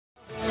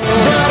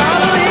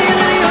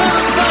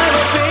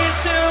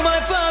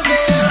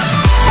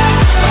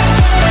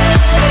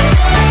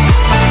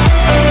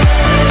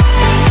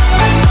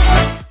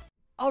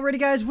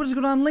Hey guys, what is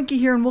going on? Linky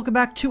here, and welcome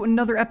back to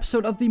another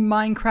episode of the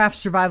Minecraft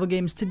Survival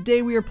Games.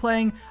 Today we are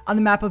playing on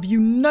the map of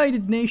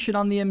United Nation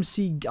on the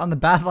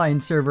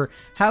Badlion server.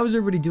 How is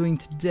everybody doing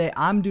today?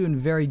 I'm doing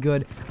very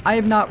good. I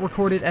have not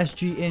recorded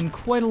SG in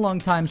quite a long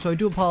time, so I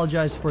do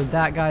apologize for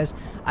that, guys.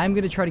 I'm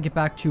going to try to get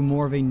back to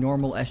more of a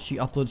normal SG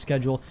upload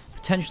schedule,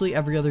 potentially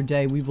every other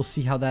day. We will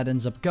see how that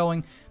ends up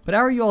going. But how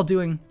are you all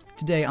doing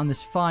today on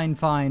this fine...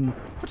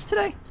 What's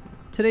today?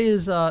 Today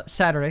is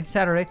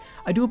Saturday.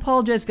 I do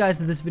apologize, guys,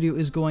 that this video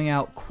is going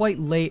out quite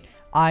late.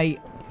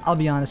 I'll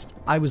be honest,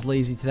 I was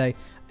lazy today.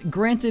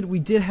 Granted, we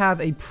did have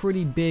a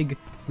pretty big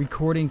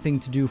recording thing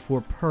to do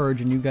for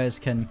Purge, and you guys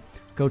can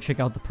go check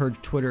out the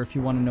Purge Twitter if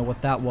you want to know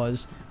what that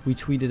was. We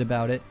tweeted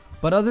about it.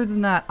 But other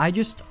than that, I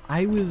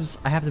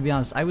have to be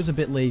honest, I was a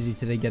bit lazy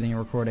today getting a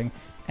recording.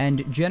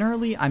 And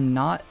generally, I'm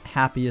not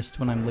happiest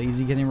when I'm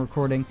lazy getting a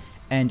recording.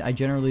 And I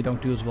generally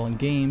don't do as well in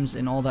games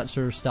and all that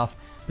sort of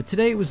stuff. But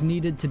today it was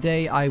needed.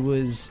 Today I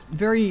was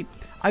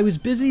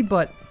busy,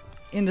 but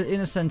in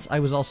a sense I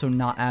was also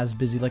not as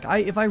busy. Like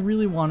if I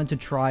really wanted to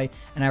try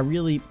and I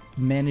really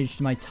managed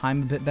my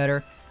time a bit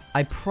better,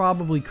 I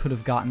probably could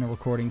have gotten a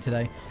recording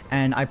today,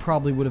 and I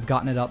probably would have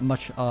gotten it up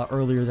much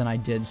earlier than I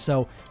did.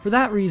 So for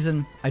that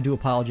reason, I do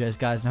apologize,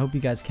 guys, and I hope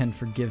you guys can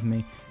forgive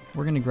me.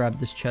 We're gonna grab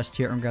this chest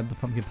here and grab the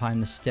pumpkin pie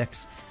and the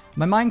sticks.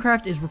 My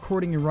Minecraft is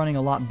recording and running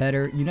a lot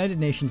better. United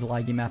Nation's a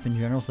laggy map in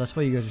general, so that's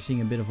why you guys are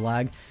seeing a bit of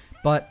lag.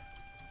 But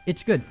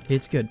it's good.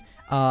 It's good.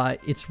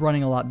 It's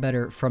running a lot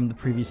better from the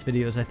previous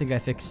videos. I think I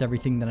fixed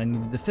everything that I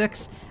needed to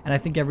fix, and I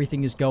think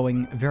everything is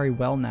going very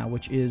well now,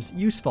 which is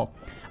useful.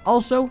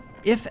 Also,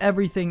 if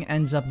everything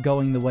ends up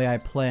going the way I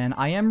plan,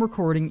 I am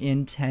recording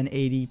in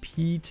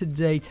 1080p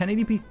today.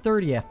 1080p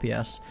 30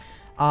 FPS.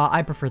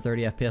 I prefer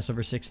 30 FPS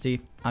over 60.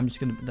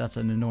 That's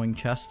an annoying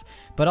chest.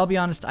 But I'll be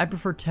honest, I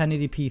prefer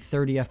 1080p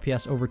 30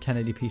 FPS over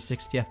 1080p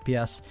 60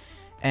 FPS.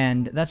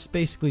 And that's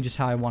basically just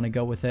how I want to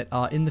go with it.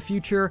 In the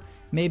future,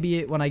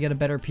 maybe when I get a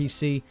better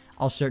PC,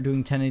 I'll start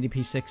doing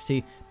 1080p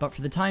 60. But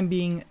for the time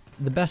being,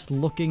 the best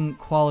looking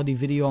quality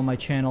video on my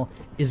channel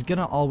is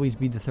gonna always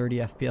be the 30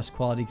 FPS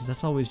quality, because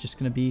that's always just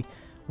gonna be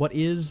what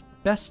is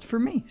best for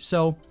me.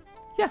 So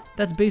yeah,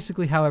 that's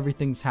basically how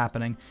everything's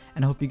happening.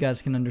 And I hope you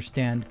guys can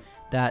understand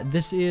that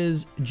this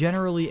is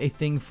generally a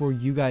thing for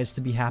you guys to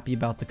be happy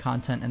about the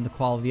content and the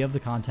quality of the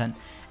content,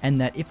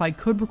 and that if I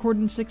could record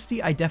in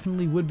 60, I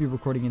definitely would be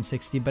recording in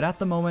 60, but at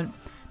the moment,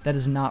 that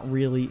is not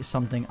really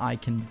something I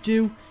can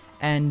do,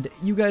 and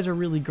you guys are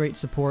really great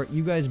support.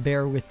 You guys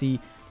bear with the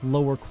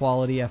lower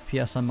quality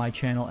FPS on my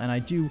channel,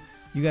 and you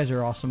guys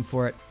are awesome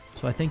for it,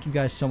 so I thank you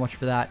guys so much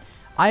for that.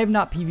 I have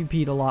not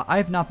PvP'd a lot. I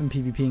have not been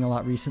PvPing a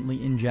lot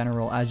recently in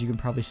general. As you can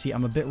probably see,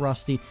 I'm a bit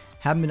rusty.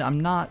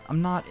 I'm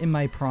not in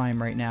my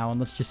prime right now, and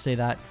let's just say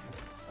that.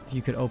 If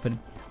you could open.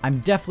 I'm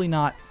definitely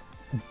not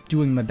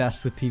doing my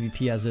best with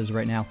PvP as is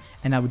right now,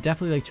 and I would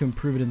definitely like to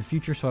improve it in the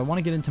future, so I want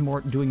to get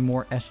into doing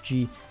more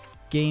SG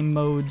game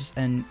modes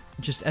and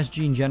just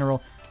SG in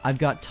general. I've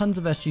got tons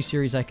of SG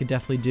series I could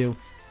definitely do.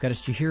 I've got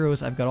SG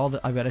Heroes, I've got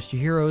SG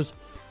Heroes,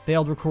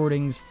 failed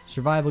recordings,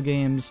 survival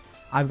games.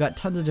 I've got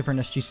tons of different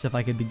SG stuff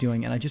I could be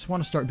doing, and I just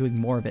want to start doing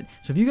more of it.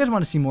 So if you guys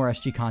want to see more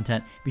SG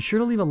content, be sure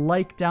to leave a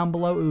like down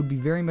below. It would be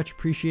very much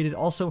appreciated.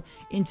 Also,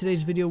 in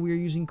today's video, we are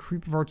using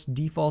Creep of Heart's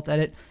default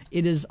edit.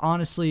 It is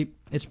honestly,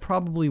 it's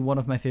probably one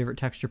of my favorite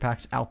texture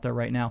packs out there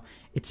right now.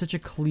 It's such a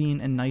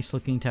clean and nice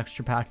looking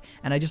texture pack,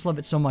 and I just love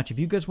it so much. If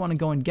you guys want to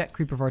go and get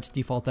Creep of Heart's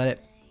default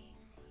edit,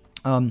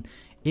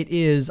 it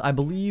is, I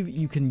believe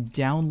you can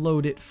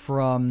download it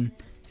from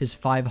his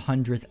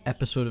 500th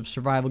episode of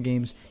Survival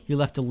Games. He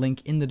left a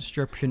link in the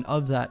description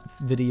of that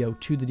video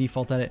to the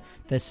default edit.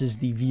 This is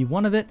the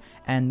V1 of it,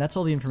 and that's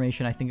all the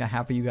information I think I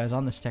have for you guys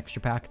on this texture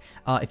pack.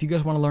 If you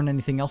guys want to learn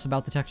anything else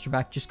about the texture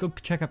pack, just go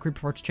check out Creep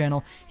of Heart's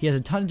channel. He has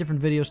a ton of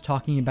different videos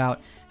talking about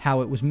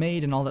how it was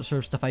made and all that sort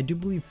of stuff. I do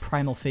believe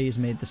Primal Phase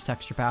made this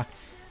texture pack,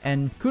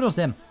 and kudos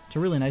to him. It's a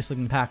really nice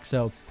looking pack,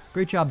 so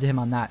great job to him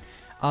on that.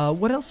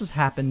 What else has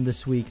happened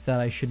this week that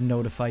I should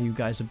notify you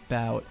guys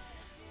about?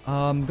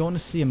 I'm going to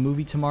see a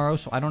movie tomorrow,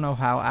 so I don't know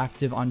how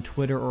active on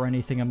Twitter or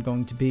anything I'm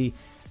going to be.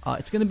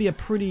 It's going to be a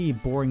pretty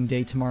boring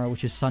day tomorrow,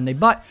 which is Sunday,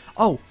 but,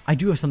 oh, I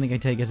do have something I can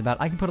tell you guys about.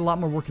 I can put a lot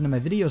more work into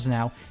my videos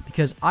now,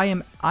 because I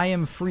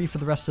am free for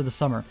the rest of the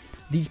summer.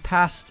 These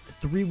past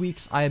 3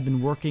 weeks, I have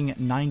been working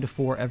 9 to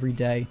 4 every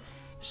day,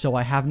 so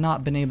I have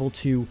not been able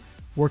to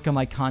work on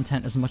my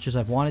content as much as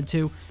I've wanted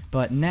to,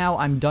 but now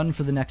I'm done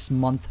for the next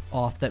month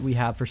off that we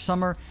have for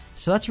summer,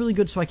 so that's really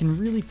good, so I can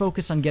really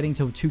focus on getting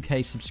to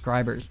 2K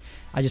subscribers.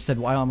 I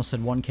almost said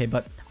 1K,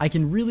 but I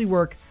can really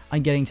work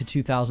on getting to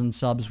 2,000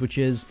 subs, which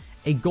is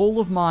a goal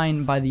of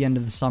mine by the end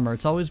of the summer.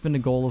 It's always been a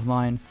goal of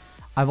mine.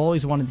 I've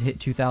always wanted to hit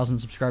 2,000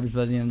 subscribers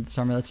by the end of the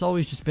summer. That's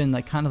always just been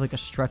like kind of like a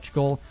stretch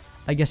goal,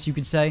 I guess you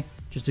could say.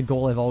 Just a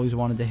goal I've always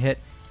wanted to hit,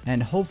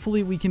 and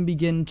hopefully we can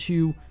begin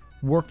to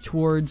work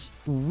towards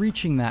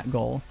reaching that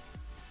goal,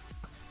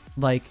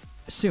 like,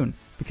 soon,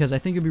 because I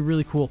think it'd be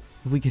really cool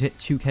if we could hit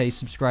 2K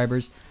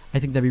subscribers. I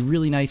think that'd be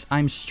really nice.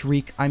 I'm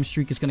Streak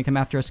is gonna come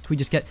after us. Can we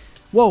just get...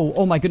 Whoa,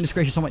 oh my goodness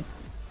gracious, oh my...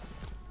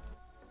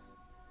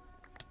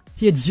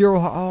 He had 0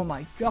 heart. Oh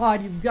my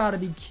god, you've got to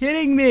be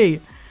kidding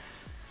me.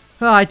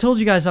 I told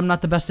you guys I'm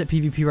not the best at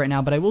PvP right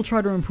now, but I will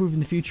try to improve in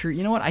the future.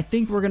 You know what? I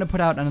think we're going to put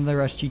out another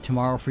SG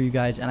tomorrow for you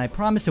guys, and I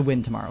promise a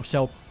win tomorrow.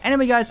 So,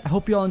 anyway, guys, I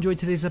hope you all enjoyed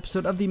today's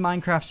episode of the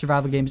Minecraft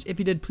Survival Games. If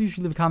you did, please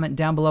leave a comment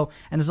down below.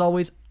 And as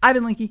always, I've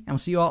been Linky, and we'll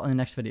see you all in the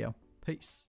next video. Peace.